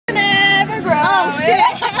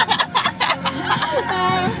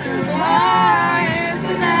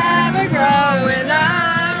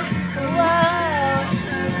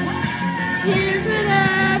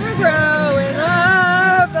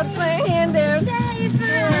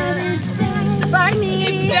Barney.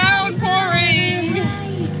 It's downpouring.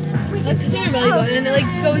 Let's just do your belly button and it like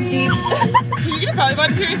goes deep. Can you get a belly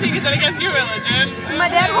button piercing? Is that against your religion? My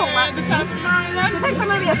dad won't let me. He He thinks I'm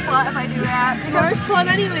gonna be a slut if I do that. You're a slut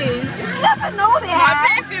anyways. He doesn't know My that.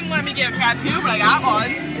 parents didn't let me get a tattoo, but I got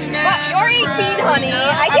one. But you're 18, honey.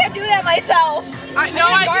 I can't do that myself. I know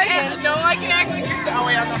I'm I a can. No, I can act like you're so. Oh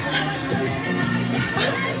wait, I'm not.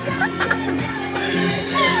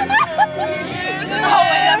 Oh,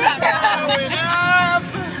 wait, I'm not. Going up.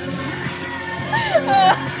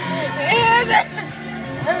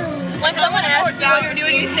 When someone asks you what you're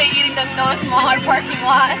doing, you say eating Dunkin' Donuts in the Walmart parking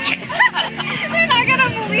lot. They're not gonna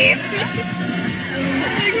believe me.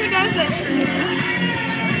 Like, who does it?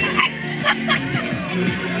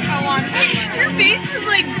 I want Your face was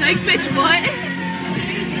like bitch what?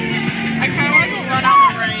 I kind of want to go run out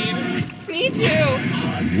in the rain. Me too.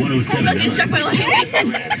 I'm about to get struck by lightning.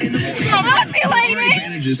 Oh, see, lady.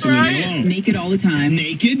 Right? Naked all the time.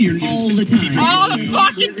 Naked? You're all the time. All the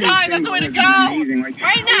fucking time. That's the way to go.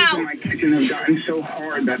 Right now. My kitchen have gotten so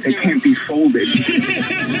hard that they can't be folded.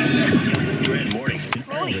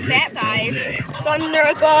 Holy fat thighs.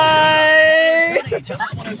 Thunder thighs.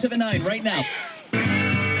 1079 right now.